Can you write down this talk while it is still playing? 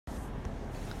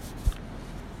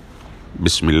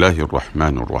Bismillahir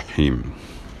Rahmanir Rahim.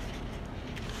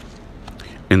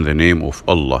 In the name of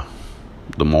Allah,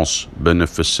 the most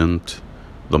beneficent,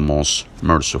 the most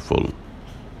merciful.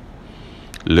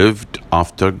 Lived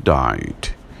after died.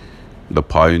 The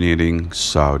pioneering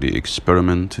Saudi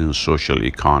experiment in social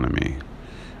economy.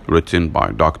 Written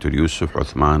by Dr. Yusuf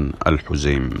Uthman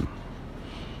Al-Huzaim.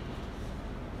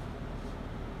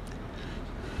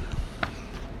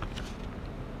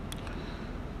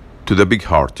 To the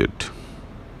big-hearted.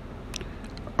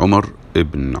 Umar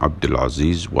ibn Abdul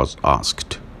Aziz was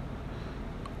asked,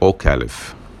 O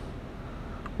Caliph,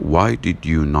 why did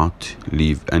you not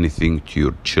leave anything to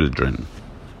your children?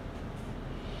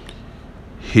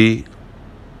 He,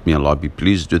 may Allah be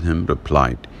pleased with him,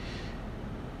 replied,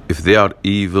 if they are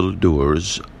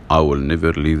evildoers, I will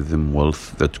never leave them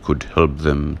wealth that could help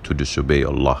them to disobey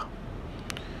Allah.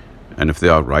 And if they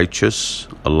are righteous,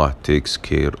 Allah takes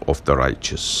care of the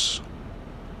righteous.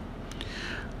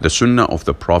 The Sunnah of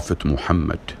the Prophet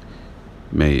Muhammad,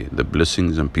 may the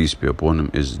blessings and peace be upon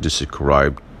him, is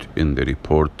described in the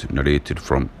report narrated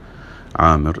from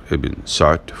Amir ibn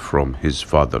Sa'd from his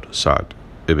father Sa'd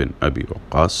ibn Abi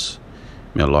Waqqas,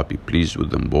 may Allah be pleased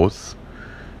with them both,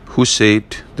 who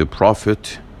said, the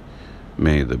Prophet,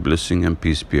 may the blessing and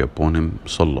peace be upon him,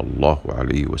 sallallahu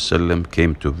alaihi wasallam,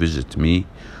 came to visit me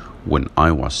when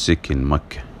I was sick in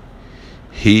Mecca.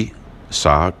 He,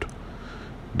 Sa'd,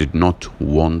 did not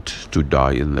want to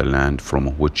die in the land from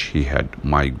which he had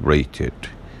migrated.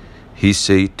 He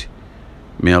said,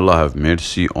 may Allah have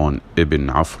mercy on Ibn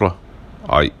Afra,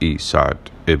 i.e.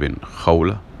 Sa'd ibn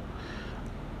Khawla.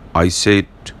 I said,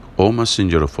 O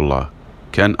Messenger of Allah,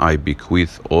 can I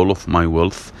bequeath all of my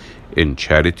wealth in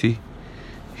charity?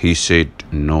 He said,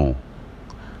 no.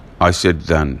 I said,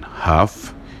 then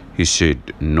half? He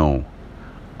said, no.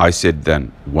 I said,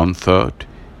 then 1/3?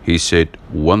 He said,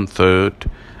 1/3,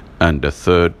 and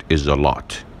 1/3 is a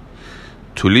lot.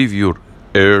 To leave your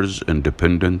heirs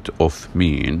independent of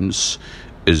means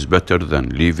is better than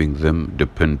leaving them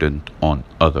dependent on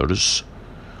others,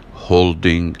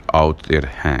 holding out their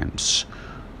hands.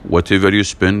 Whatever you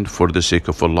spend for the sake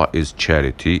of Allah is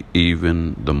charity,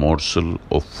 even the morsel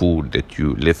of food that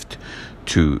you lift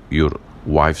to your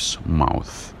wife's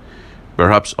mouth.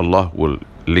 Perhaps Allah will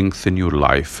lengthen your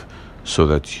life so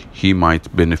that He might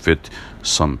benefit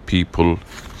some people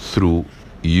through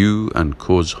you and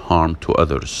cause harm to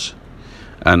others.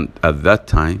 And at that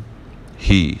time,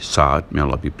 he, Sa'd, may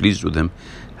Allah be pleased with him,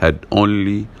 had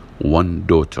only one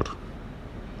daughter.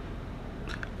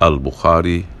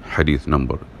 Al-Bukhari, hadith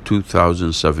number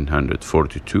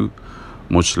 2742,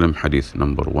 Muslim, hadith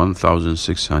number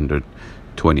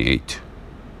 1628.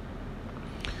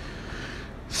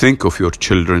 Think of your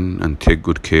children and take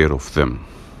good care of them.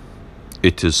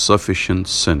 It is sufficient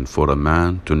sin for a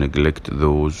man to neglect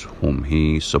those whom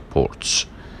he supports.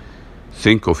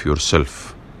 Think of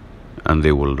yourself, and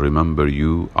they will remember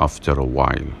you after a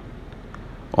while.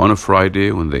 On a Friday,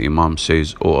 when the Imam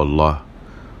says, O Allah,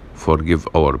 forgive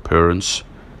our parents,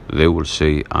 they will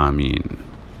say, Ameen.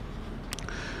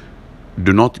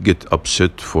 Do not get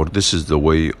upset, for this is the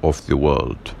way of the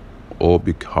world. O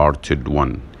big-hearted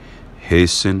one,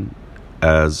 hasten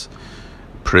as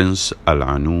Prince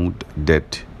Al-Anud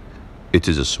did. It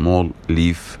is a small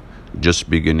leaf just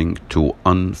beginning to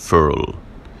unfurl.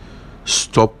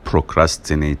 Stop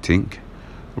procrastinating.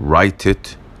 Write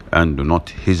it and do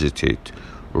not hesitate.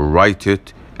 Write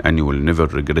it and you will never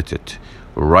regret it.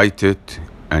 Write it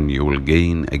and you will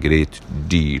gain a great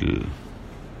deal.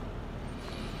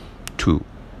 2.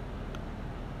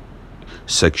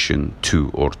 Section 2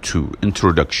 or 2.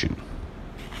 Introduction.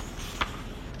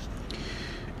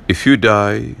 If you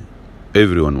die,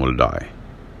 everyone will die,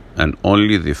 and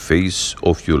only the face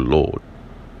of your Lord,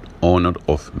 honor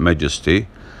of majesty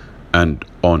and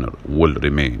honor, will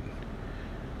remain.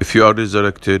 If you are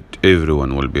resurrected,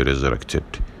 everyone will be resurrected.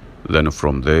 Then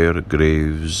from their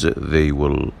graves they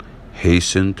will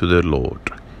hasten to their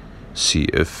Lord.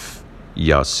 Cf.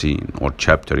 Yasin or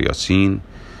chapter Yasin,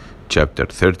 chapter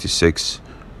 36,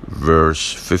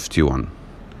 verse 51.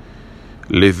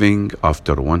 Living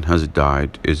after one has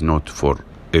died is not for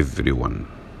everyone.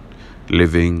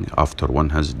 Living after one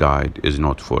has died is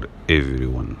not for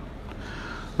everyone.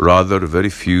 Rather, very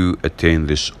few attain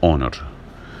this honor.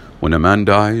 When a man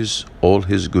dies, all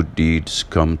his good deeds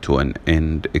come to an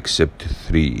end except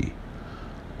 3.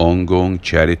 Ongoing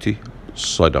charity,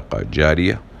 sadaqah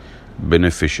jariyah,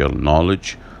 beneficial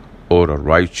knowledge, or a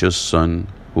righteous son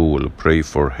who will pray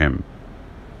for him.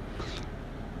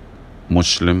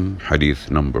 Muslim, hadith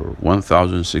number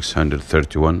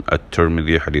 1631,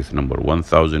 At-Tirmidhi, hadith number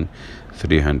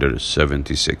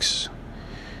 1376.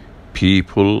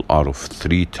 People are of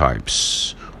three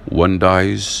types. One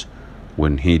dies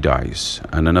when he dies,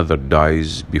 and another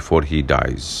dies before he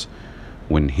dies,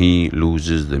 when he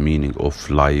loses the meaning of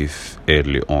life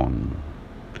early on.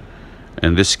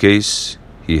 In this case,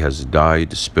 he has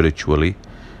died spiritually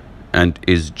and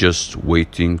is just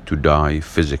waiting to die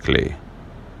physically.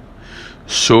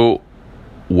 So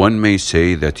one may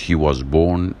say that he was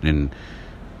born in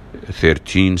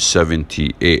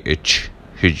 1370 AH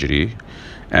Hijri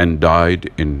and died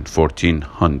in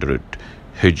 1400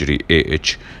 Hijri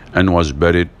AH and was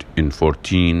buried in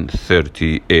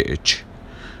 1430 AH.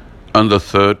 And the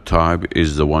third type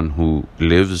is the one who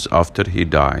lives after he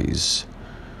dies,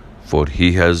 for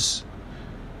he has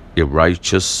a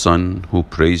righteous son who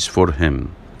prays for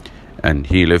him, and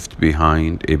he left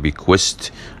behind a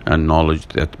bequest and knowledge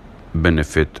that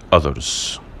benefit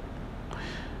others.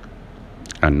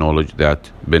 And knowledge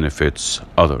that benefits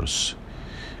others.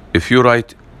 If you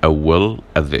write a will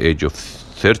at the age of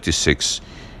 36,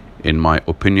 in my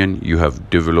opinion, you have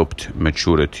developed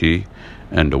maturity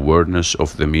and awareness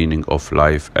of the meaning of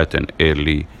life at an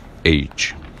early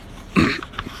age.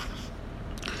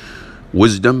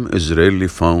 Wisdom is rarely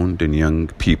found in young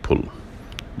people.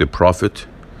 The Prophet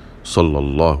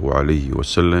sallallahu alaihi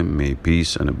wasallam, may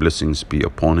peace and blessings be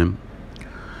upon him,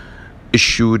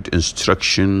 issued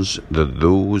instructions that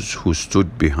those who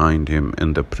stood behind him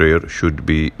in the prayer should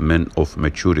be men of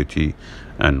maturity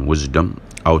and wisdom,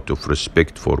 out of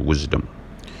respect for wisdom.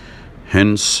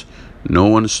 Hence, no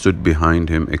one stood behind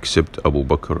him except Abu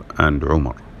Bakr and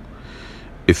Umar.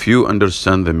 If you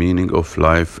understand the meaning of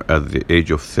life at the age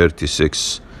of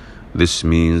 36, this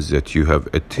means that you have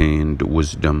attained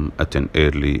wisdom at an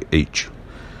early age.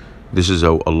 This is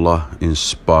how Allah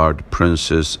inspired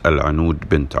Princess Al-Anud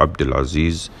bint Abdul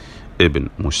Aziz ibn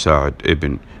Musa'ad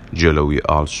ibn Jalawi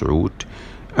Al Saud,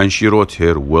 and she wrote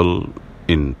her will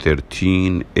in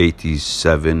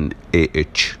 1387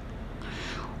 AH.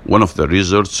 One of the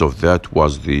results of that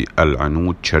was the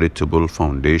Al-Anud Charitable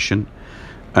Foundation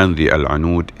and the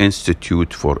Al-Anud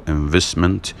Institute for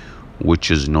Investment,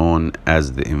 which is known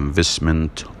as the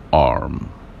investment arm.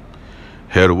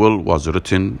 Her will was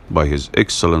written by His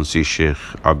Excellency Sheikh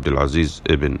Abdul Aziz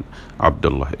ibn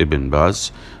Abdullah ibn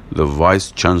Baz, the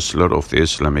Vice Chancellor of the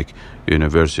Islamic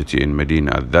University in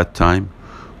Medina at that time,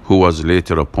 who was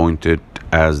later appointed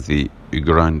as the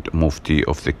Grand Mufti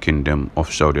of the Kingdom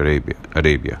of Saudi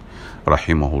Arabia.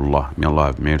 Rahimahullah. May Allah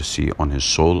have mercy on his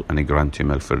soul and grant him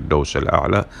Al-Firdaus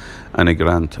Al-A'la, and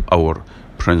grant our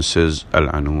Princess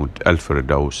Al-Anud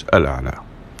Al-Firdaus Al-A'la.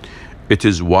 It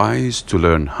is wise to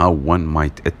learn how one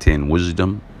might attain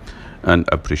wisdom and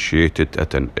appreciate it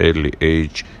at an early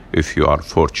age if you are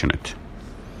fortunate.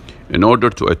 In order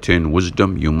to attain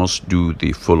wisdom, you must do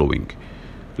the following.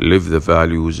 Live the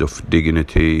values of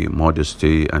dignity,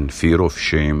 modesty, and fear of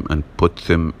shame and put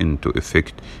them into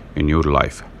effect in your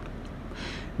life.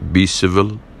 Be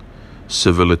civil.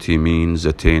 Civility means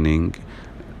attaining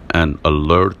an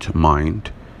alert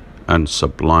mind and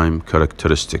sublime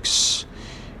characteristics.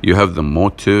 You have the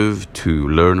motive to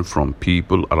learn from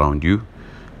people around you,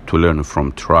 to learn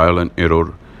from trial and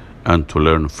error, and to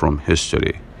learn from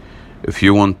history. If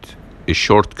you want a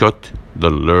shortcut,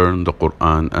 then learn the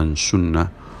Quran and Sunnah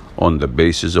on the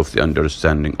basis of the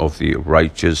understanding of the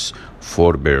righteous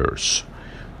forebears.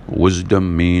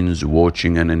 Wisdom means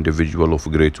watching an individual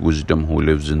of great wisdom who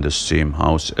lives in the same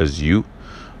house as you,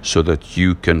 so that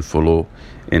you can follow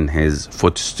in his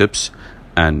footsteps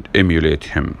and emulate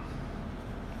him.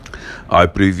 I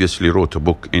previously wrote a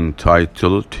book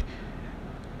entitled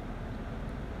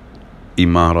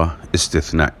Imra'a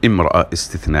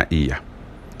Istithna'iyya,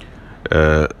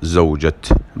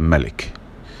 Zawjat Malik.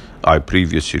 I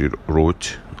previously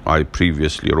wrote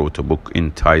a book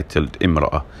entitled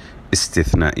Imra'a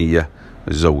Istithna'iyya,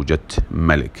 Zawjat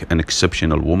Malik, an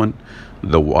exceptional woman,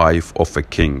 the wife of a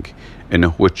king, in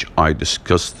which I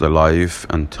discussed the life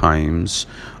and times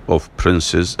of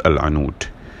Princess Al-Anud.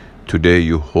 Today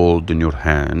you hold in your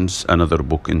hands another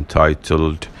book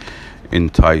entitled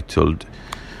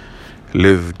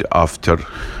Lived After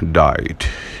Died.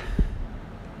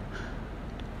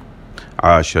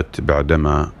 عاشت بعد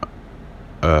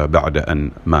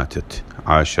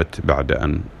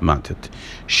أن ماتت.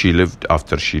 She lived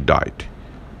after she died,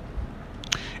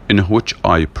 in which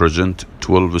I present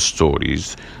 12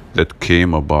 stories that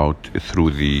came about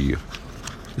through the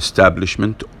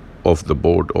establishment of the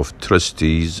Board of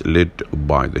Trustees led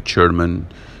by the chairman,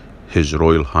 His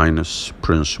Royal Highness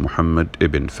Prince Muhammad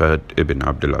ibn Fahd ibn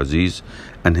Abdul Aziz,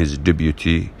 and his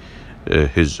deputy,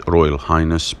 His Royal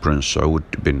Highness Prince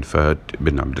Saud bin Fahd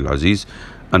bin Abdul Aziz,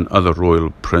 and other royal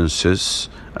princes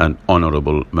and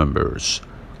honorable members.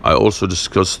 I also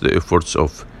discussed the efforts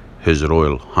of His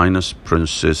Royal Highness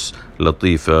Princess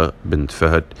Latifa bint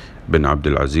Fahd bin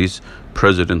Abdul Aziz,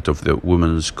 President of the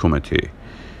Women's Committee.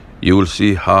 You will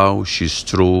see how she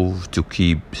strove to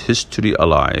keep history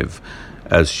alive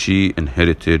as she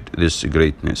inherited this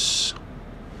greatness.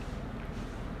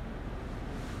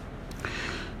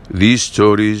 These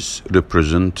stories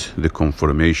represent the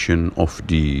confirmation of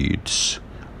deeds,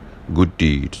 good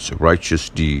deeds, righteous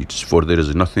deeds, for there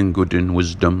is nothing good in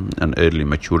wisdom and early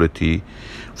maturity,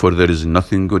 for there is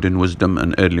nothing good in wisdom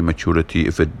and early maturity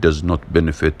if it does not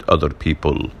benefit other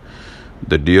people.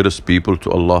 The dearest people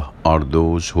to Allah are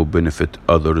those who benefit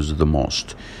others the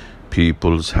most.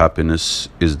 People's happiness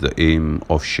is the aim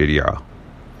of Sharia.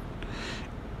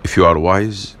 If you are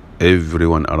wise,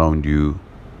 everyone around you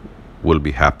will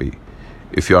be happy.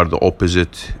 If you are the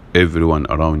opposite, everyone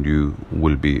around you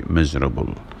will be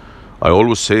miserable. I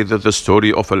always say that the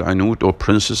story of Al-Anud or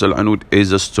Princess Al-Anud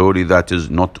is a story that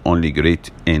is not only great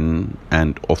in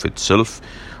and of itself,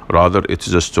 rather it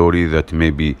is a story that may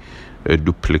be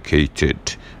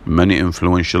duplicated. Many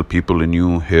influential people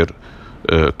knew her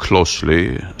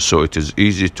closely, so it is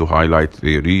easy to highlight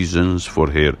the reasons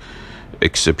for her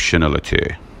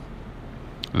exceptionality.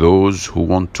 Those who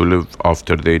want to live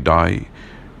after they die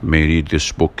may read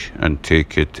this book and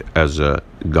take it as a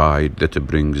guide that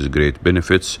brings great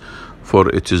benefits, for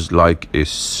it is like a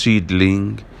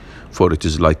seedling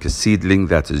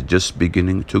that is just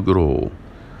beginning to grow.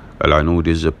 Al-Anud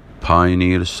is a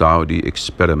pioneer Saudi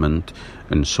experiment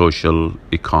in social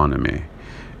economy.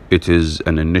 It is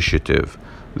an initiative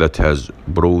that has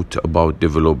brought about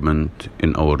development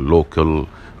in our local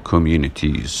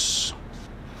communities.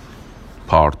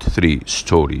 Part 3,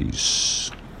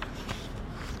 Stories.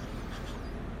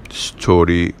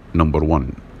 Story number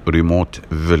 1, Remote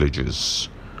Villages.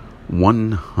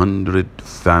 100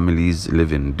 families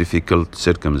live in difficult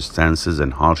circumstances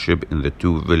and hardship in the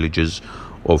two villages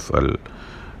of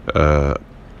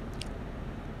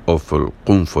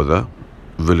Al-Qunfudha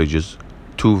villages,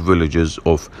 two villages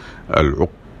of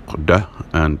Al-Uqda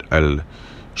and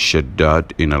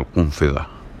Al-Shaddad in Al-Qunfudha.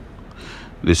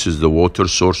 This is the water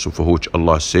source of which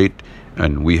Allah said,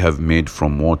 and we have made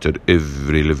from water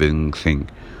every living thing.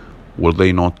 Will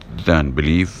they not then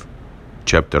believe?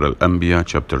 Chapter Al-Anbiya,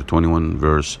 chapter 21,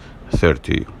 verse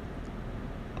 30.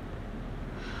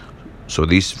 So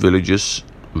these villages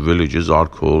are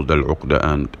called Al-Uqda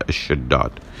and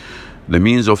Al-Shaddad. The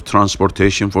means of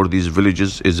transportation for these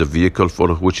villages is a vehicle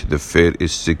for which the fare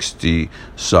is 60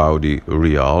 Saudi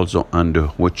riyals,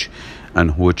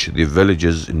 and which the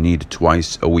villages need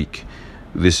twice a week.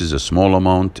 This is a small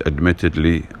amount,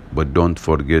 admittedly, but don't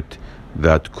forget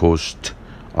that costs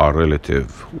are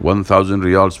relative. 1,000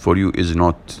 riyals for you is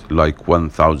not like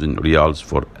 1,000 riyals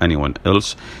for anyone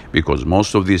else, because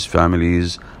most of these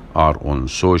families are on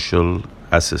social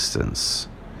assistance.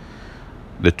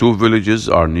 The two villages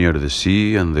are near the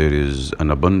sea, and there is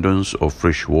an abundance of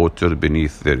fresh water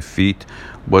beneath their feet,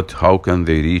 but how can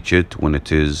they reach it when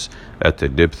it is at a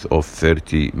depth of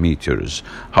 30 meters?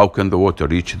 How can the water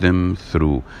reach them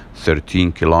through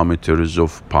 13 kilometers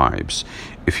of pipes?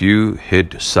 If you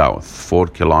head south 4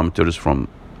 kilometers from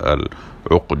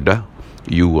Al-Uqda,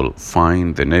 you will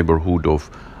find the neighborhood of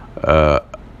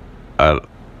Ayal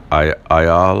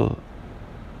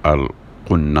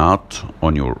Al-Qunnat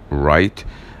on your right,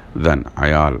 then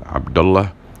Ayal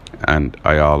Abdullah and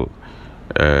Ayal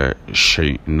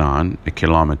Shaynan a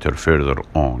kilometer further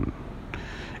on.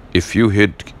 If you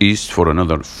head east for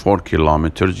another 4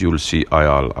 kilometers, you will see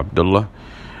Ayal Abdullah,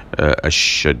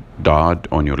 Al-Shaddad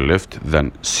on your left,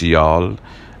 then Siyal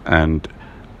and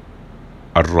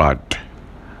Arrad.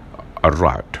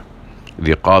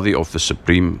 The Qadi of the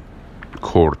Supreme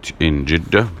Court in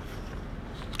Jeddah,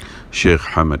 Sheikh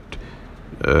Hamad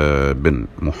bin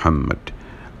Muhammad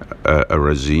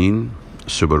Razin,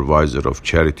 supervisor of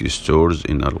charity stores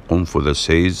in Al-Qunfudha,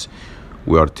 says,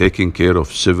 we are taking care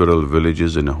of several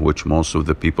villages in which most of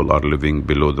the people are living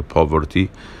below the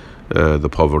poverty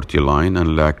line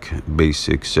and lack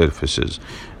basic services.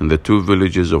 In the two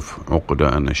villages of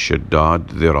Uqda and Shaddad,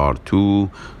 there are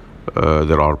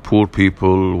poor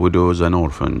people, widows and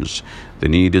orphans. The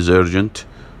need is urgent,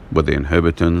 but the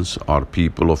inhabitants are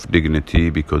people of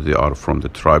dignity because they are from the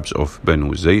tribes of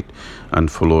Banu Zayd and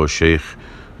follow Sheikh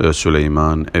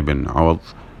Sulaiman ibn Awad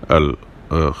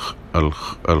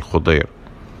al-Khudair.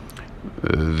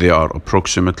 They are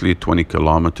approximately 20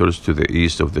 kilometers to the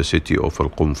east of the city of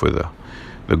Al-Qunfudha.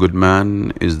 The good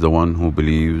man is the one who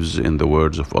believes in the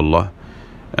words of Allah,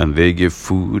 and they give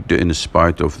food in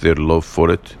spite of their love for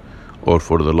it or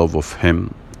for the love of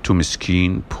Him to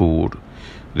miskeen, poor,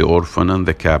 the orphan and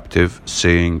the captive,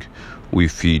 saying, we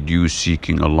feed you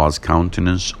seeking Allah's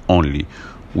countenance only.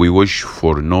 We wish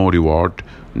for no reward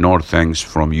nor thanks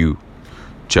from you.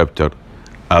 Chapter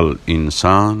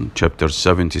Al-Insan, chapter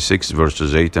 76,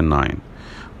 verses 8 and 9.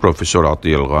 Professor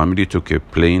Ati Al-Ghamidi took a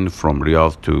plane from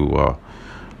Riyadh to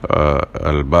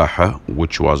Al-Baha,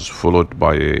 which was followed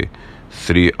by a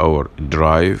 3-hour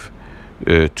drive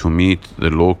to meet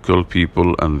the local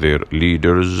people and their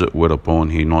leaders, whereupon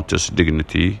he noticed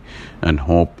dignity and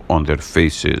hope on their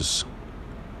faces.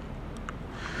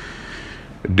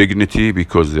 Dignity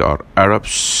because they are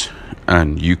Arabs,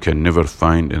 and you can never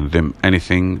find in them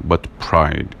anything but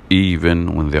pride,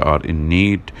 even when they are in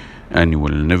need, and you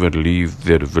will never leave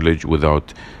their village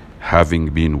without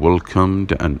having been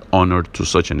welcomed and honored to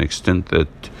such an extent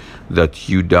that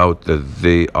you doubt that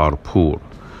they are poor.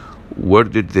 Where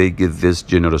did they get this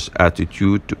generous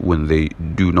attitude when they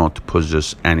do not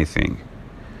possess anything?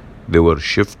 They were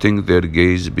shifting their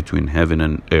gaze between heaven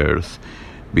and earth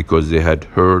because they had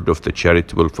heard of the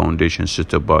charitable foundation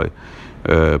set up by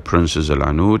Princess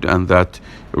Al-Anud, and that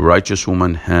righteous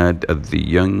woman had at the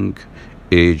young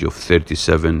age of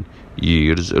 37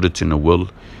 years written a will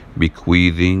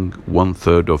bequeathing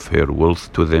 1/3 of her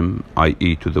wealth to them,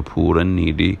 i.e. to the poor and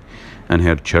needy, and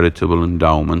her charitable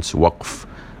endowments, waqf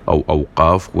or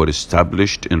awqaf, were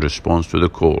established in response to the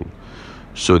call.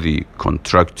 So the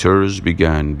contractors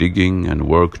began digging and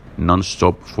worked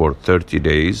non-stop for 30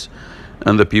 days,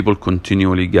 and the people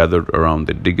continually gathered around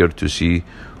the digger to see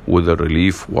whether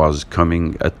relief was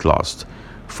coming at last.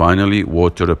 Finally,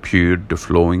 water appeared,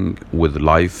 flowing with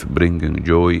life, bringing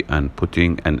joy and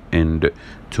putting an end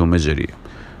to misery.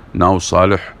 Now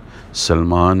Salih,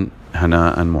 Salman,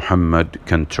 Hana and Muhammad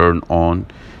can turn on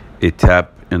a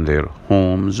tap in their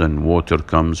homes and water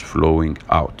comes flowing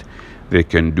out. They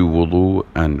can do wudu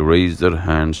and raise their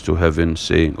hands to heaven,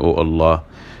 saying, O Allah,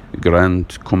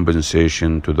 grant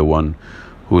compensation to the one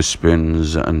who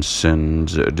spins and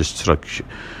sends destruction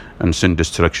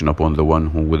upon the one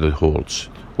who withholds.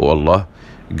 O Allah,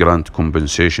 grant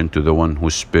compensation to the one who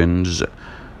spins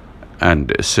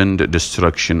and send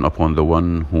destruction upon the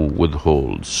one who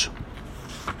withholds.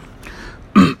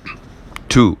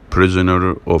 2.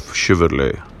 Prisoner of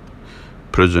chivalry.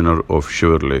 Prisoner of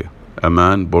chivalry. A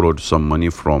man borrowed some money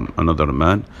from another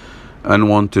man and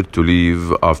wanted to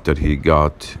leave after he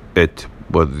got it,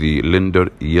 but the lender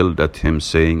yelled at him,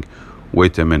 saying,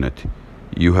 wait a minute,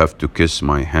 you have to kiss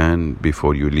my hand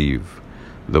before you leave.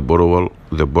 The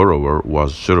borrower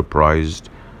was surprised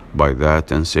by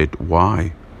that and said,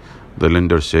 why? The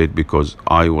lender said, because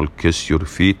I will kiss your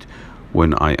feet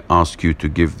when I ask you to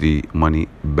give the money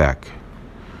back.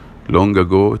 Long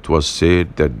ago it was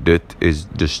said that debt is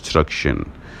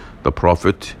destruction. The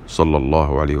Prophet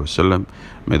ﷺ,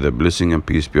 may the blessing and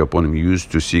peace be upon him,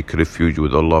 used to seek refuge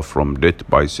with Allah from debt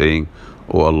by saying,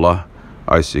 O Allah,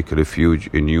 I seek refuge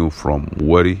in you from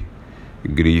worry,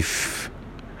 grief,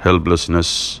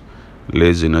 helplessness,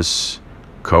 laziness,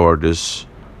 cowardice,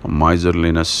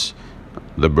 miserliness,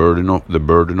 the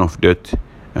burden of debt,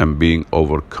 and being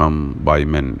overcome by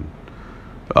men.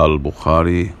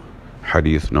 Al-Bukhari,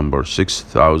 Hadith number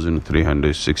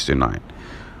 6369.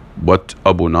 But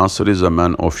Abu Nasr is a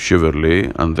man of chivalry,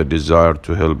 and the desire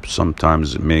to help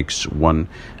sometimes makes one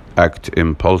act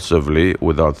impulsively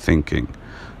without thinking.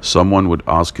 Someone would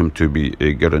ask him to be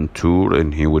a guarantor,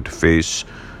 and he would face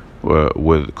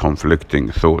with conflicting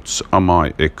thoughts. Am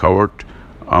I a coward?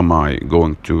 Am I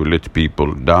going to let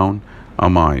people down?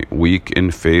 Am I weak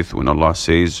in faith when Allah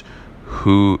says,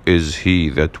 who is he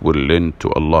that will lend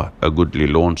to Allah a goodly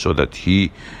loan so that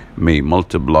he may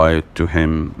multiply it to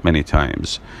him many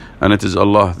times? And it is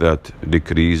Allah that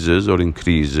decreases or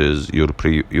increases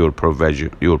your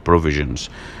provisions,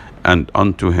 and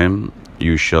unto him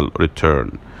you shall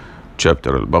return.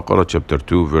 Chapter Al-Baqarah, chapter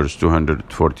 2, verse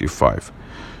 245.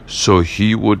 So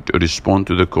he would respond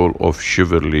to the call of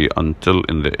chivalry until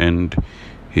in the end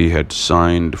he had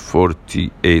signed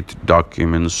 48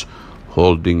 documents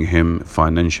holding him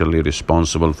financially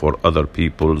responsible for other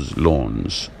people's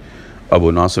loans.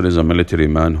 Abu Nasr is a military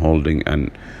man holding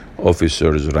an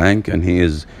officer's rank, and he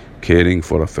is caring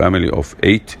for a family of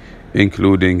 8,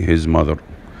 including his mother.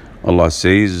 Allah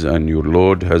says, and your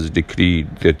Lord has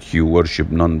decreed that you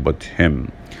worship none but him,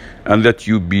 and that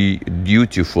you be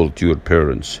dutiful to your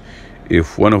parents.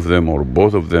 If one of them or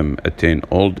both of them attain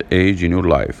old age in your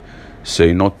life,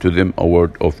 say not to them a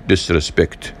word of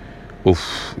disrespect,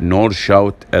 nor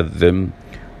shout at them,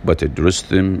 but address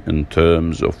them in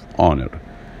terms of honor,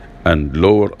 and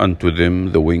lower unto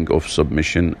them the wing of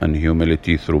submission and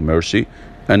humility through mercy,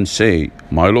 and say,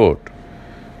 my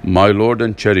Lord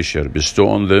and cherisher, bestow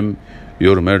on them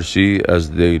your mercy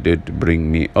as they did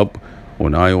bring me up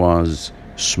when I was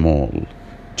small.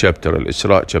 Chapter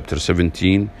Al-Isra, chapter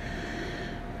 17,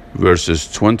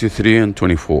 verses 23 and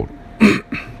 24.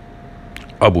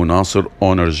 Abu Nasr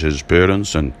honors his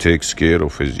parents and takes care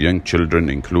of his young children,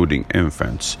 including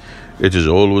infants. It is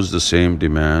always the same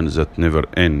demands that never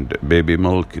end: baby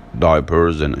milk,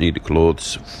 diapers and Eid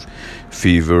clothes,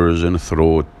 fevers and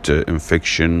throat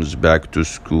infections, back to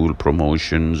school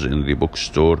promotions in the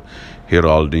bookstore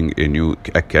heralding a new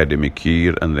academic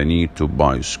year, and the need to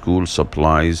buy school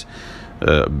supplies,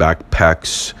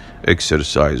 backpacks,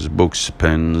 exercise books,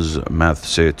 pens, math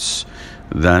sets.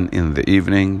 Then in the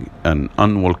evening, an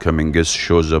unwelcoming guest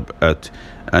shows up at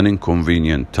an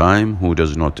inconvenient time who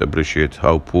does not appreciate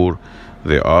how poor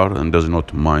they are and does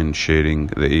not mind sharing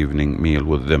the evening meal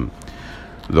with them.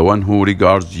 The one who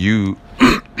regards you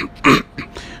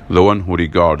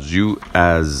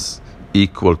as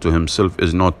equal to himself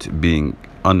is not being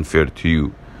unfair to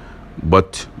you,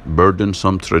 but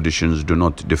burdensome traditions do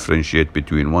not differentiate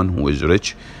between one who is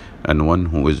rich and one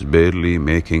who is barely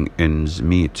making ends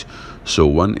meet. So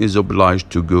one is obliged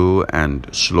to go and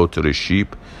slaughter a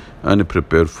sheep and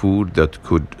prepare food that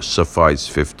could suffice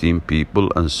 15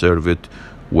 people and serve it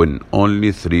when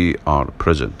only 3 are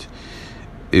present.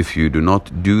 If you do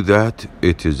not do that,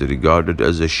 it is regarded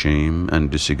as a shame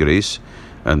and disgrace,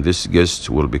 and this guest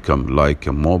will become like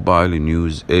a mobile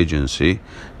news agency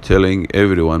telling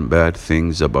everyone bad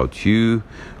things about you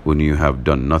when you have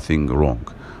done nothing wrong.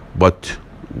 But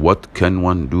what can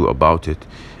one do about it?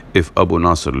 If Abu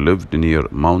Nasr lived near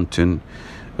Mountain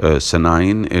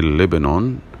Sinain in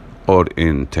Lebanon or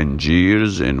in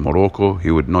Tangiers in Morocco,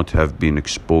 he would not have been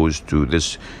exposed to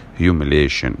this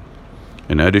humiliation.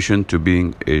 In addition to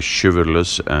being a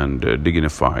chivalrous and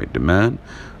dignified man,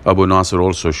 Abu Nasr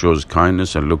also shows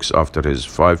kindness and looks after his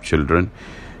 5 children.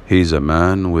 He is a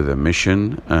man with a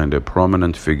mission and a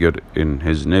prominent figure in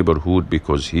his neighborhood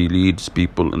because he leads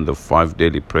people in the 5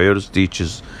 daily prayers,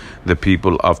 teaches the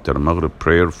people after Maghrib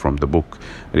prayer from the book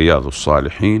Riyadh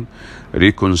al-Salihin,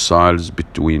 reconciles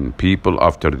between people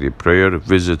after the prayer,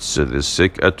 visits the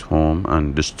sick at home,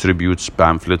 and distributes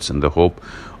pamphlets in the hope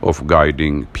of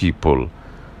guiding people.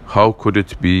 How could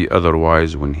it be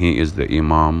otherwise when he is the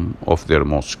imam of their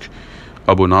mosque?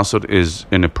 Abu Nasr is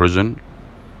in a prison,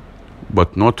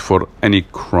 but not for any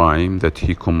crime that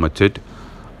he committed.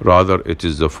 Rather, it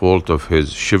is the fault of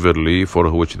his chivalry,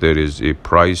 for which there is a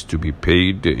price to be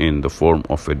paid in the form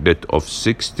of a debt of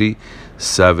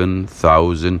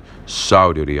 67,000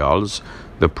 Saudi riyals,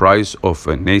 the price of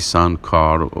a Nissan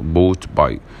car bought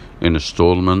by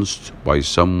installments by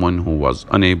someone who was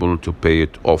unable to pay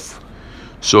it off.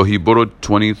 So he borrowed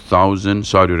 20,000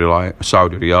 Saudi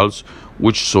riyals,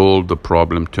 which solved the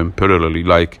problem temporarily,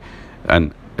 like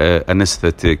an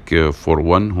anesthetic for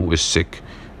one who is sick.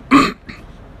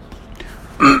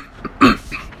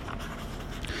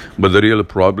 But the real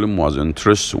problem was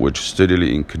interest, which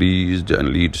steadily increased and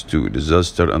leads to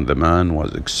disaster, and the man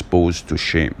was exposed to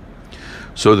shame.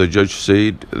 So the judge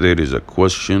said, there is a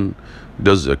question: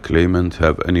 does the claimant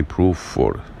have any proof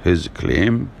for his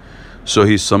claim? So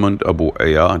he summoned Abu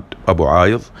Ayyad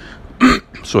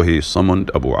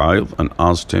and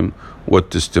asked him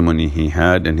what testimony he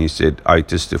had, and he said, I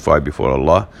testify before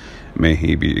Allah, may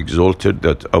He be exalted,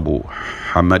 that Abu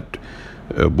Hamad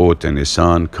bought a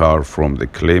Nissan car from the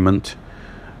claimant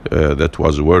that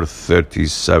was worth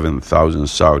 37,000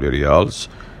 Saudi riyals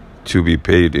to be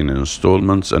paid in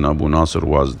installments, and Abu Nasr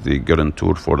was the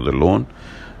guarantor for the loan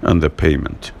and the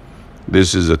payment.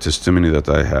 This is the testimony that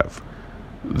I have.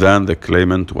 Then the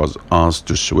claimant was asked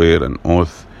to swear an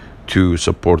oath to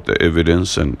support the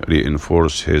evidence and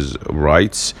reinforce his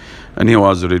rights, and he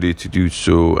was ready to do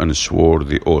so and swore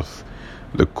the oath.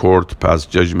 The court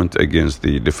passed judgment against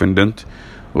the defendant,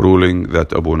 ruling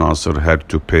that Abu Nasr had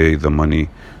to pay the money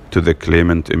to the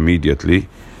claimant immediately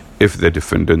if the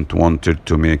defendant wanted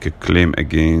to make a claim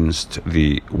against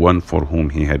the one for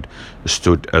whom he had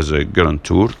stood as a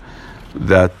guarantor.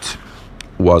 That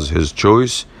was his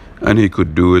choice, and he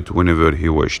could do it whenever he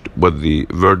wished. But the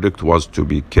verdict was to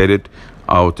be carried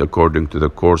out according to the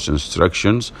court's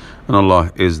instructions, and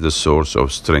Allah is the source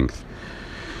of strength.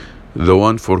 The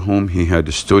one for whom he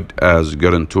had stood as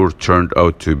guarantor turned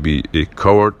out to be a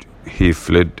coward. He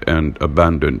fled and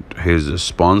abandoned his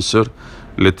sponsor,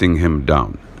 letting him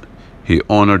down. He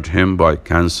honored him by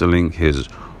canceling his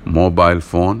mobile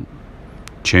phone,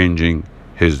 changing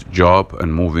his job,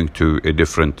 and moving to a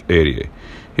different area.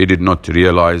 He did not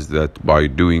realize that by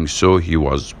doing so he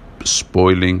was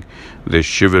spoiling the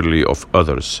chivalry of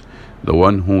others. The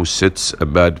one who sets a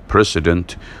bad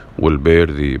precedent will bear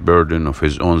the burden of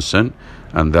his own sin,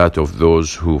 and that of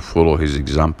those who follow his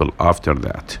example after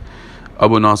that.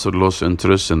 Abu Nasr lost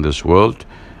interest in this world,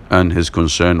 and his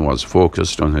concern was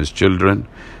focused on his children.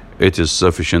 It is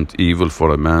sufficient evil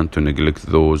for a man to neglect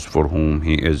those for whom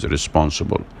he is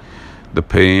responsible. The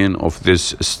pain of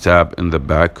this stab in the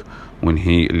back when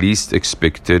he least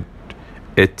expected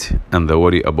it, and the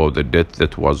worry about the death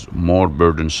that was more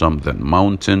burdensome than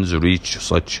mountains, reached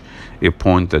such a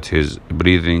point that his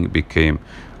breathing became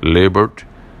labored,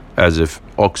 as if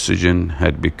oxygen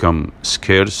had become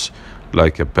scarce,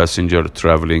 like a passenger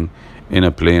traveling in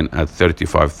a plane at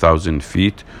 35,000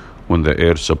 feet when the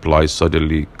air supply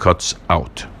suddenly cuts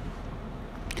out.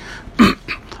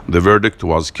 The verdict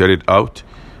was carried out,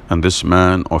 and this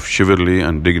man of chivalry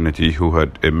and dignity who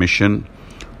had a mission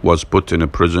was put in a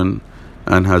prison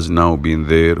and has now been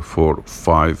there for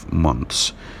 5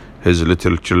 months. His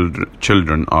little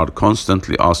children are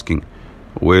constantly asking,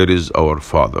 "Where is our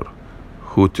father?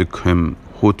 Who took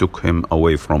him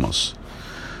away from us?"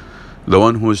 The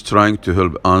one who is trying to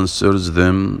help answers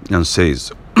them and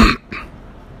says,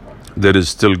 "There is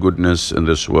still goodness in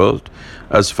this world,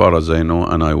 as far as I know,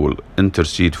 and I will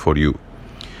intercede for you."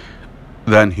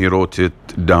 Then he wrote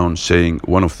it down, saying,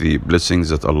 "One of the blessings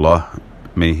that Allah,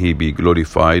 may He be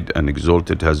glorified and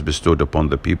exalted, has bestowed upon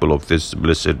the people of this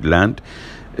blessed land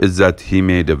is that He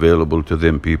made available to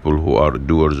them people who are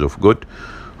doers of good,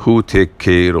 who take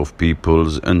care of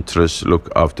people's interests, look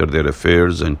after their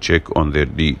affairs, and check on their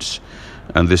deeds.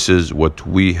 And this is what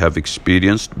we have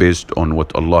experienced based on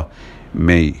what Allah,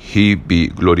 may He be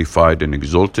glorified and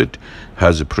exalted,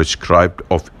 has prescribed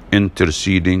of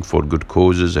interceding for good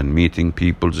causes and meeting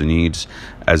people's needs.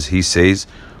 As He says,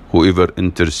 whoever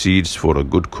intercedes for a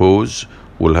good cause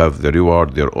will have the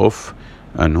reward thereof,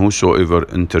 and whosoever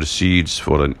intercedes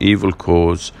for an evil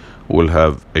cause will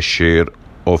have a share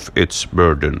of its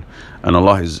burden. And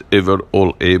Allah is ever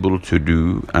all able to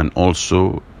do, and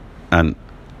also an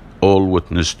all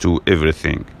witness to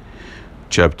everything."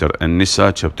 Chapter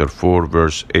An-Nisa, chapter 4,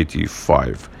 verse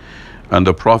 85. And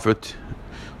the Prophet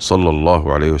sallallahu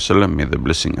alaihi wasallam, may the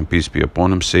blessing and peace be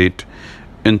upon him, said,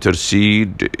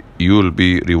 "Intercede, you will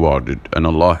be rewarded, and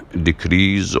Allah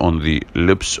decrees on the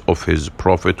lips of His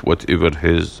Prophet whatever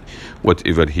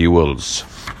He wills."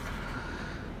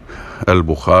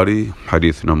 Al-Bukhari,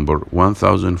 hadith number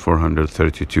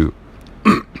 1432.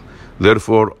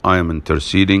 Therefore, I am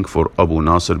interceding for Abu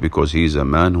Nasr because he is a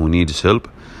man who needs help.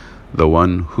 The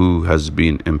one who has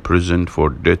been imprisoned for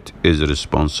debt is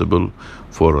responsible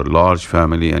for a large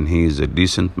family, and he is a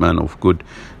decent man of good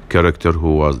character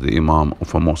who was the imam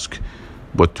of a mosque.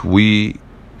 But we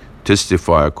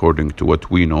testify according to what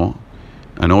we know,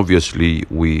 and obviously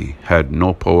we had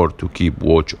no power to keep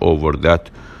watch over that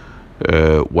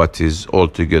what is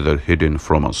altogether hidden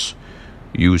from us.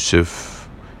 Yusuf,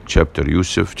 chapter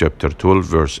 12,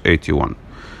 verse 81.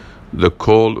 The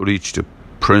call reached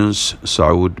Prince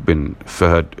Saud bin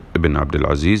Fahd ibn Abdul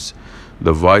Aziz,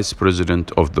 the vice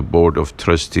president of the board of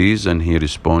trustees, and he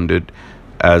responded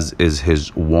as is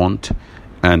his wont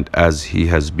and as he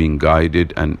has been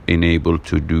guided and enabled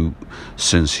to do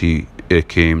since he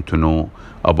came to know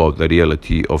about the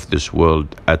reality of this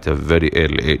world at a very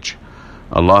early age.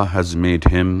 Allah has made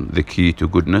him the key to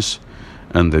goodness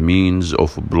and the means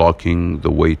of blocking the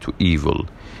way to evil,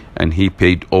 and he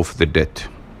paid off the debt.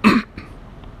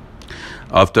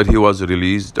 After he was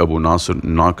released, Abu Nasr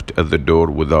knocked at the door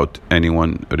without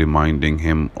anyone reminding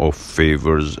him of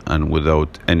favors and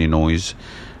without any noise,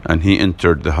 and he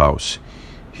entered the house.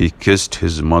 He kissed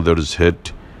his mother's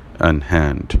head and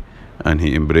hand, and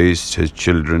he embraced his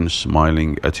children,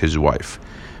 smiling at his wife.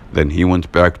 Then he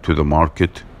went back to the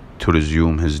market to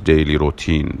resume his daily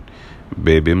routine: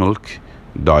 baby milk,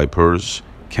 diapers,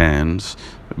 cans,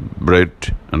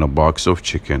 bread, and a box of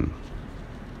chicken.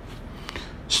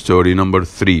 Story number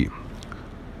 3.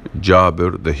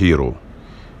 Jabir the hero.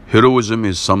 Heroism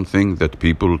is something that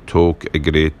people talk a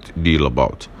great deal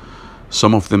about.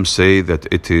 Some of them say that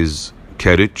it is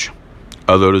courage.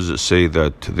 Others say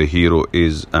that the hero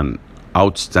is an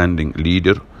outstanding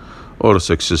leader or a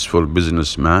successful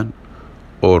businessman,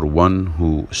 or one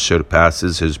who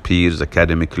surpasses his peers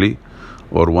academically,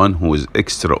 or one who is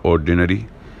extraordinary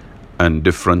and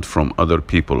different from other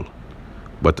people.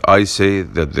 But I say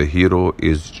that the hero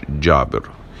is Jabir.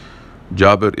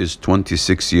 Jabir is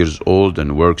 26 years old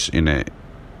and works in a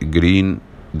green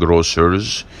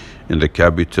grocer's in the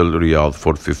capital Riyadh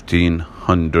for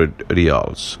 1,500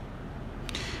 riyals.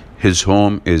 His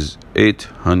home is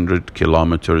 800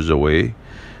 kilometers away,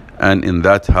 and in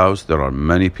that house there are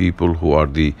many people who are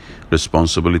the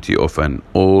responsibility of an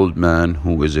old man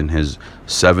who is in his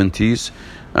 70s,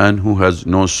 and who has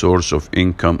no source of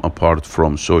income apart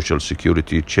from social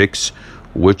security checks,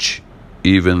 which,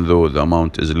 even though the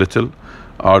amount is little,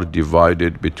 are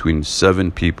divided between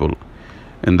 7 people.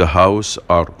 In the house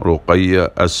are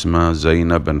Ruqayya, Asma,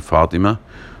 Zainab, and Fatima,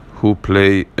 who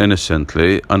play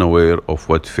innocently, unaware of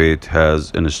what fate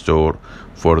has in store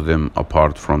for them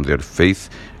apart from their faith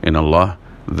in Allah,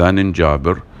 than in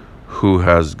Jabir, who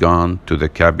has gone to the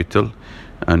capital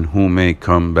and who may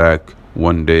come back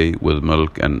one day with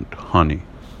milk and honey.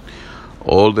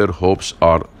 All their hopes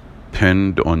are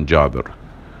pinned on Jabir,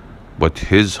 but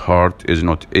his heart is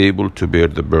not able to bear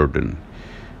the burden.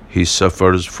 He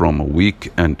suffers from a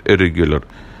weak and irregular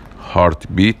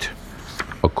heartbeat,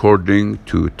 according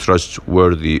to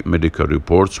trustworthy medical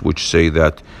reports, which say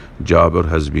that Jabir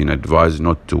has been advised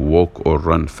not to walk or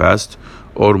run fast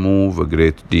or move a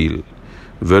great deal.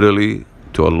 Verily,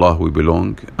 to Allah we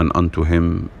belong, and unto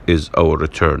Him is our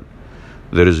return.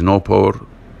 There is no power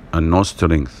and no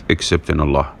strength except in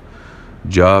Allah.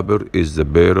 Jabir is the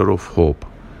bearer of hope,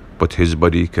 but his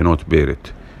body cannot bear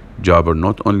it. Jabir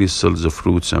not only sells the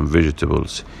fruits and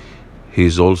vegetables, he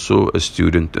is also a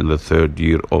student in the 3rd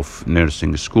year of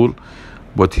nursing school,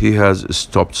 but he has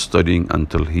stopped studying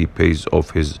until he pays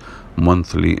off his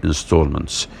monthly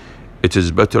installments. It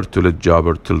is better to let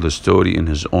Jabir tell the story in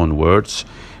his own words,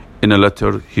 in a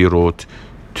letter he wrote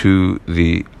to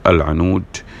the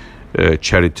Al-Anud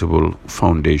Charitable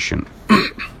Foundation.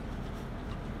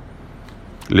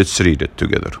 Let's read it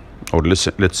together, or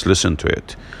let's listen to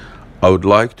it. I would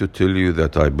like to tell you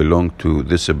that I belong to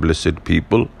this blessed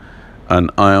people,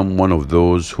 and I am one of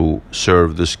those who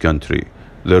serve this country,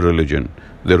 their religion,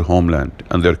 their homeland,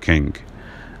 and their king.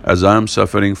 As I am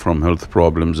suffering from health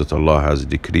problems that Allah has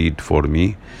decreed for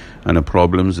me, and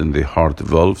problems in the heart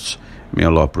valves, may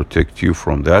Allah protect you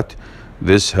from that.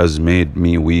 This has made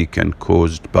me weak and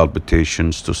caused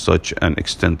palpitations to such an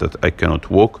extent that I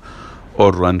cannot walk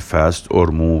or run fast or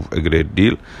move a great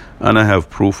deal, and I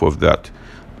have proof of that.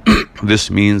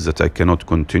 This means that I cannot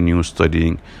continue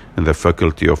studying in the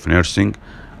faculty of nursing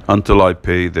until I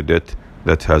pay the debt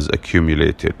that has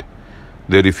accumulated.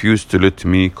 They refuse to let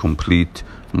me complete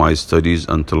my studies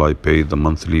until I pay the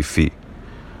monthly fee.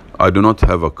 I do not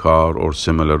have a car or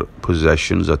similar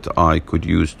possessions that I could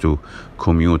use to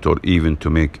commute or even to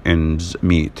make ends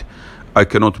meet. I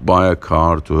cannot buy a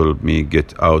car to help me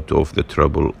get out of the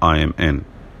trouble I am in.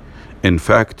 In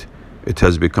fact, it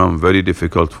has become very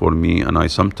difficult for me, and I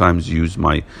sometimes use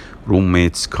my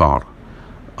roommate's car.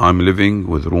 I'm living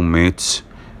with roommates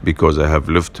because I have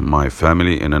left my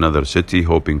family in another city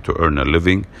hoping to earn a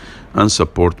living and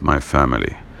support my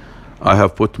family. I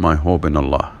have put my hope in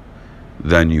Allah,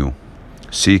 than you,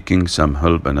 seeking some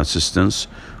help and assistance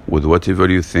with whatever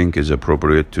you think is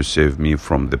appropriate to save me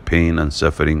from the pain and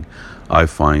suffering I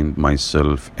find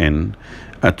myself in,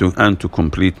 and to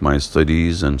complete my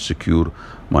studies and secure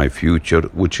my future,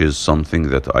 which is something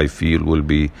that I feel will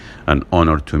be an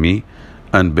honor to me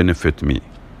and benefit me,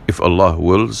 if Allah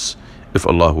wills,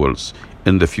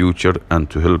 in the future, and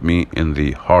to help me in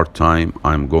the hard time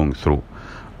I am going through.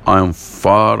 I am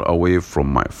far away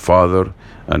from my father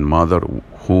and mother,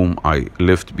 whom I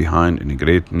left behind in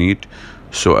great need,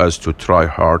 so as to try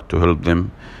hard to help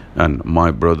them, and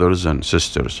my brothers and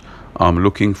sisters. I am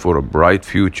looking for a bright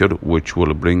future which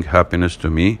will bring happiness to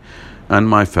me and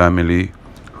my family,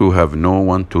 who have no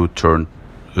one to turn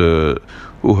to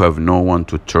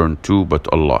but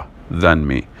Allah, than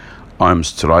me. I am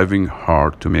striving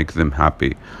hard to make them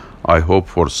happy. I hope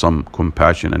for some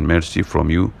compassion and mercy from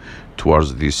you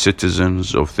towards the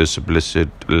citizens of this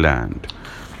blessed land.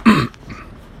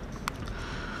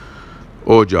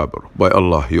 O Jabir, by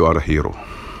Allah, you are a hero.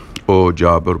 O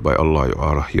Jabir, by Allah, you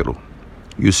are a hero.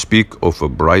 You speak of a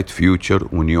bright future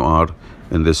when you are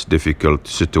in this difficult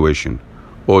situation.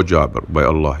 O Jabir, by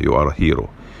Allah, you are a hero.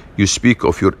 You speak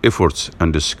of your efforts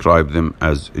and describe them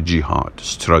as jihad,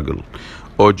 struggle.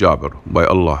 O Jabir, by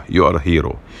Allah, you are a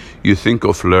hero. You think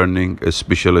of learning a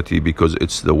specialty because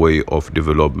it's the way of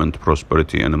development,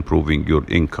 prosperity, and improving your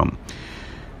income.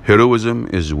 Heroism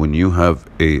is when you have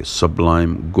a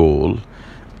sublime goal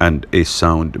and a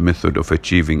sound method of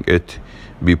achieving it.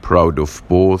 Be proud of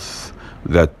both,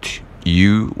 that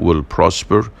you will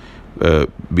prosper.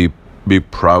 Be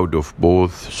proud of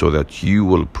both so that you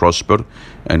will prosper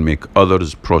and make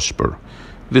others prosper.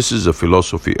 This is the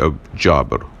philosophy of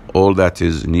Jabir. All that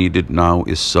is needed now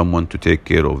is someone to take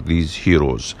care of these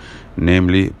heroes,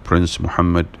 namely Prince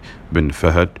Muhammad bin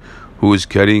Fahd, who is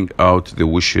carrying out the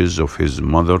wishes of his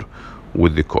mother,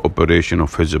 with the cooperation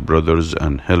of his brothers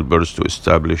and helpers, to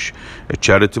establish a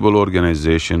charitable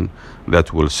organization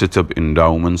that will set up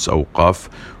endowments, awqaf,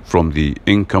 from the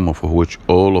income of which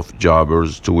all of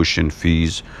Jabir's tuition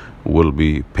fees will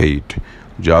be paid.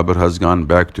 Jabir has gone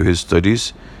back to his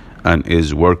studies and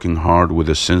is working hard with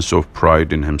a sense of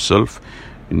pride in himself.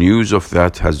 News of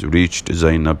that has reached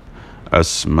Zainab,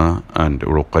 Asma, and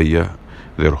Ruqayya.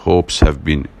 Their hopes have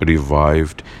been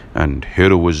revived and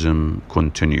heroism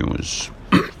continues.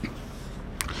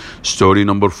 Story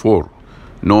number 4.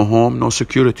 No home, no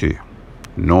security.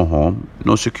 No home,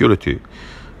 no security.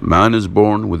 Man is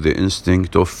born with the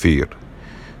instinct of fear.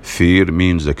 Fear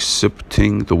means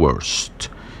accepting the worst.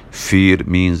 Fear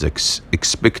means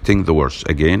expecting the worst.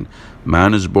 Again,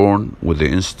 man is born with the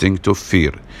instinct of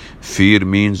fear. Fear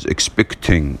means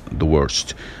expecting the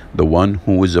worst. The one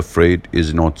who is afraid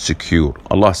is not secure.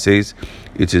 Allah says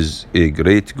it is a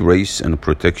great grace and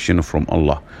protection from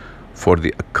Allah for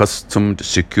the accustomed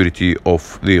security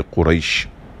of the Quraysh.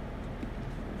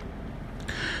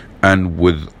 And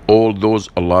with all those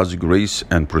Allah's grace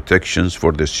and protections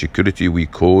for the security, we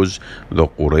cause the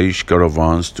Quraysh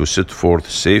caravans to set forth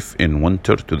safe in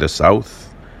winter to the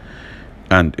south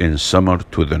and in summer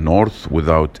to the north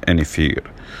without any fear.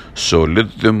 So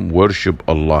let them worship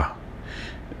Allah,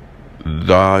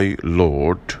 thy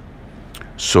Lord.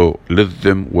 So let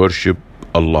them worship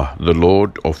Allah, the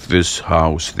Lord of this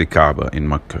house, the Kaaba in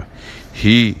Mecca.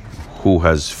 He who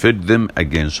has fed them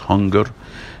against hunger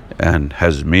and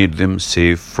has made them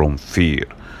safe from fear.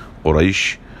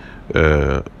 Quraysh,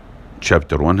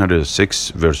 chapter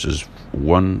 106, verses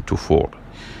 1 to 4.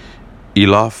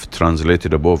 Ilaf,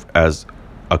 translated above as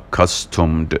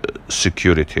accustomed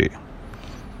security.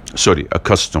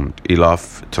 Accustomed.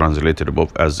 Ilaf, translated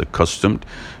above as accustomed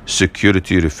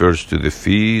security, refers to the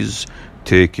fees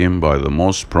taken by the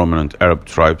most prominent Arab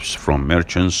tribes from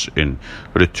merchants in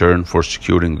return for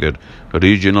securing their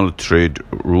regional trade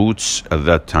routes at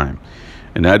that time.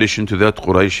 In addition to that,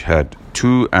 Quraysh had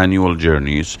 2 annual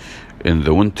journeys. In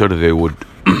the winter, they would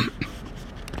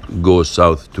go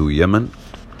south to Yemen,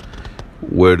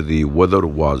 where the weather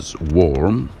was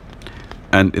warm,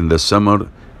 and in the summer,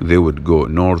 they would go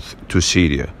north to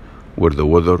Syria, where the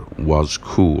weather was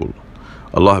cool.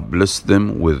 Allah blessed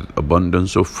them with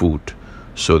abundance of food,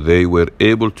 so they were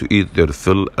able to eat their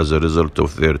fill as a result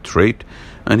of their trade,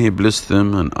 and He blessed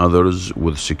them and others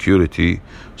with security,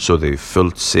 so they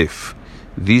felt safe.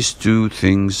 These 2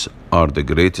 things are the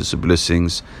greatest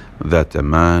blessings that a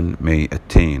man may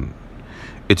attain.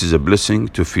 It is a blessing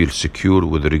to feel secure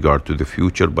with regard to the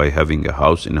future by having a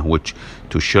house in which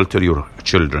to shelter your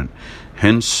children.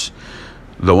 Hence,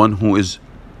 the one who is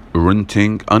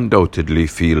renting undoubtedly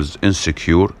feels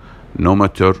insecure, no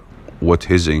matter what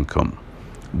his income.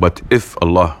 But if,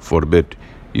 Allah forbid,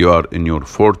 you are in your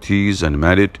 40s and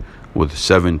married with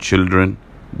 7 children,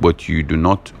 but you do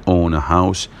not own a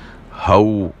house,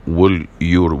 how will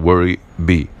your worry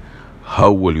be?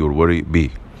 How will your worry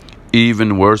be?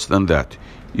 Even worse than that,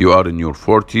 you are in your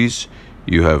 40s,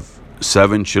 you have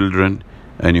 7 children,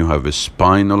 and you have a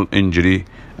spinal injury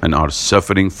and are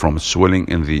suffering from swelling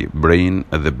in the brain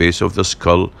at the base of the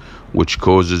skull, which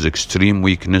causes extreme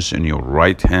weakness in your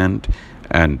right hand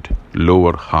and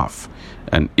lower half.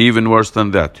 And even worse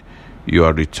than that, you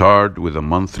are retired with a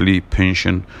monthly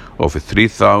pension of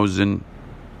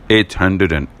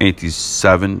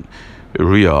 3,887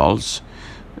 riyals,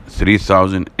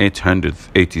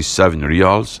 3,887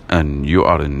 riyals, and you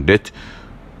are in debt.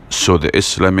 So the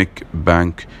Islamic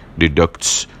bank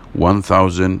deducts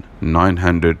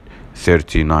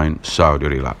 1,939 Saudi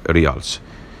riyals.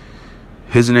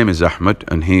 His name is Ahmed,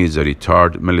 and he is a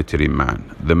retired military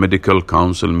man. The medical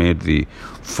council made the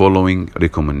following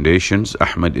recommendations.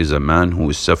 Ahmed is a man who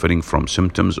is suffering from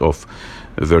symptoms of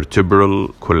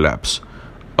vertebral collapse.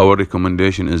 Our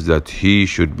recommendation is that he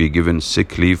should be given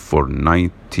sick leave for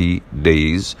 90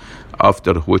 days,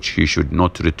 after which he should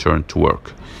not return to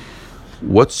work.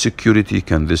 What security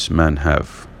can this man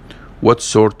have? What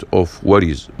sort of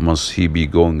worries must he be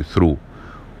going through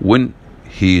when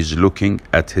he is looking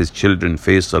at his children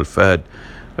Faisal, Fahd,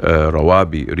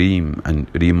 Rawabi, Reem,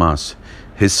 and Rimas?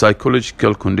 His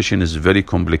psychological condition is very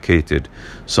complicated.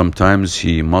 Sometimes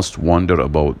he must wonder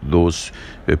about those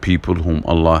people whom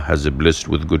Allah has blessed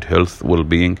with good health,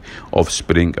 well-being,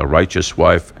 offspring, a righteous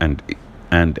wife, and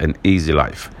an easy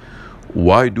life.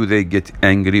 Why do they get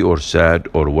angry or sad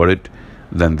or worried?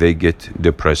 Then they get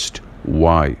depressed.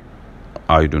 Why?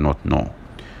 I do not know.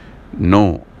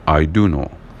 No, I do know.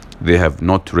 They have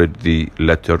not read the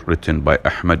letter written by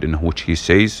Ahmed in which he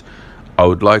says, I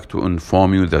would like to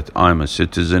inform you that I am a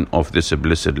citizen of this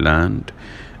blessed land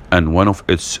and one of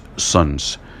its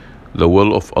sons. The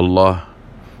will of Allah,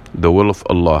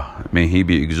 may He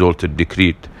be exalted,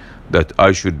 decreed that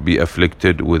I should be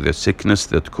afflicted with a sickness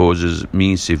that causes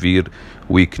me severe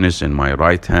weakness in my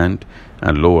right hand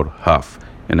and lower half,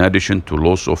 in addition to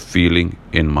loss of feeling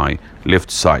in my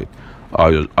left side.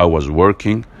 I was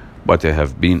working, but I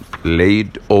have been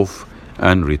laid off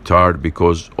and retired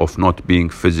because of not being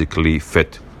physically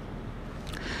fit.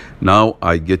 Now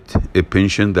I get a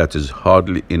pension that is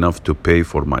hardly enough to pay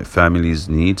for my family's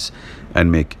needs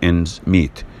and make ends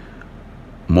meet.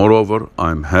 Moreover,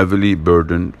 I'm heavily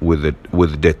burdened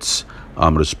with debts.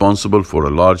 I'm responsible for a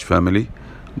large family,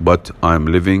 but I'm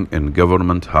living in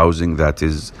government housing that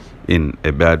is in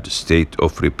a bad state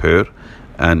of repair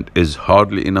and is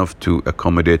hardly enough to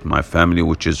accommodate my family,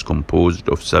 which is composed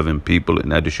of 7 people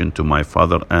in addition to my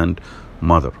father and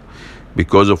mother.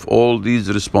 Because of all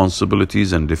these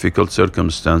responsibilities and difficult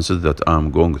circumstances that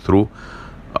I'm going through,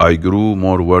 I grew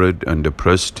more worried and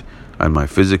depressed, and my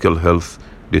physical health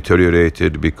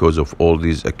deteriorated because of all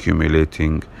these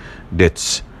accumulating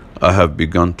debts. I have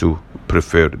begun to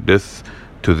prefer death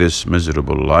to this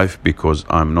miserable life because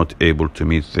I'm not able to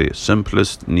meet the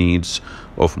simplest needs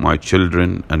of my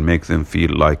children and make them feel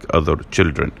like other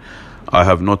children. I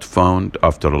have not found,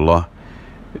 after Allah,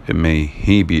 may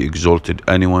He be exalted,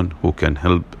 anyone who can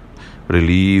help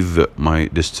relieve my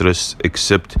distress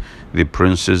except the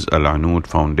Princess Al-Anud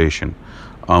Foundation.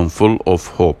 I'm full of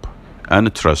hope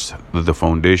and trust that the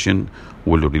foundation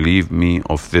will relieve me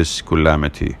of this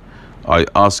calamity. I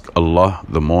ask Allah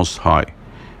the Most High,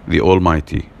 the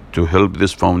Almighty, to help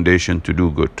this foundation to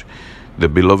do good. The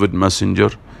beloved Messenger,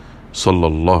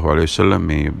 Sallallahu Alaihi Wasallam,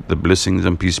 may the blessings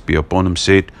and peace be upon him,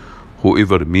 said,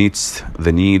 whoever meets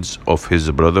the needs of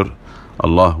his brother,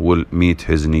 Allah will meet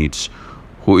his needs.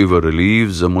 Whoever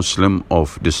relieves a Muslim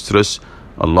of distress,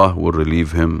 Allah will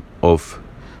relieve him of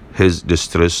his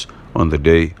distress on the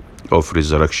day of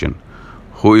resurrection.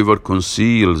 Whoever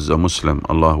conceals a Muslim,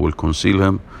 Allah will conceal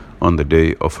him on the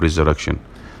day of resurrection.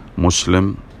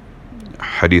 Muslim,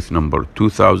 hadith number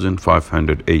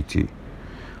 2580.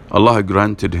 Allah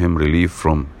granted him relief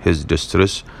from his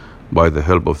distress by the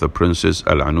help of the Princess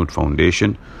Al-Anud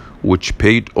Foundation, which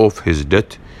paid off his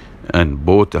debt and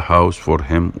bought a house for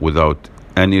him without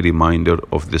any reminder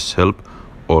of this help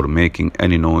or making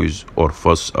any noise or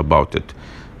fuss about it.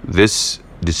 This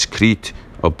discreet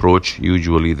approach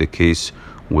usually the case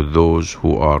with those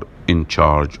who are in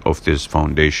charge of this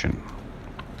foundation.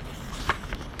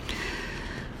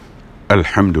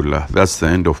 Alhamdulillah, that's the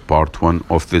end of part 1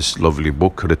 of this lovely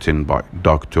book written by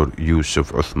Dr.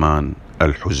 Yusuf Uthman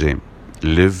Al-Huzaim,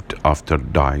 Lived After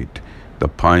Died, the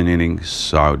pioneering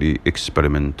Saudi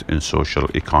experiment in social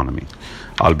economy.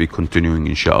 I'll be continuing,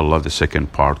 inshallah, the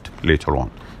second part later on.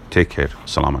 Take care.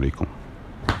 Assalamu alaikum.